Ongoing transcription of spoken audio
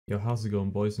Yo, how's it going,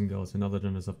 boys and girls and other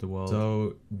genders of the world?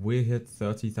 So we hit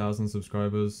 30,000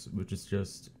 subscribers, which is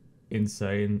just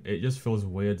insane. It just feels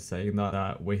weird saying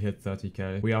that we hit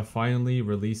 30k. We are finally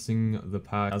releasing the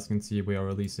pack. As you can see, we are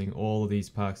releasing all of these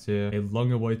packs here. A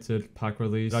long-awaited pack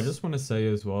release. I just want to say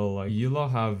as well, like, you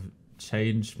lot have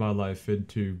changed my life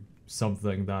into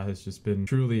something that has just been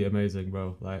truly amazing,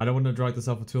 bro. Like, I don't want to drag this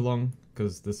out for too long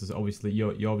because this is obviously,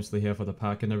 you're obviously here for the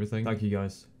pack and everything. Thank you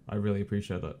guys. I really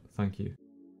appreciate it. Thank you.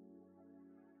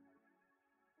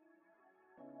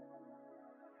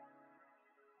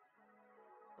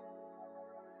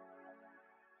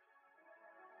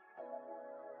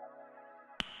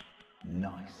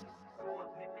 Nice.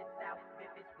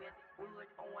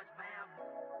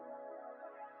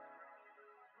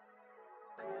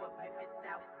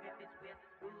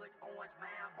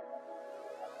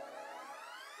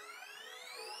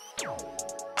 Orange,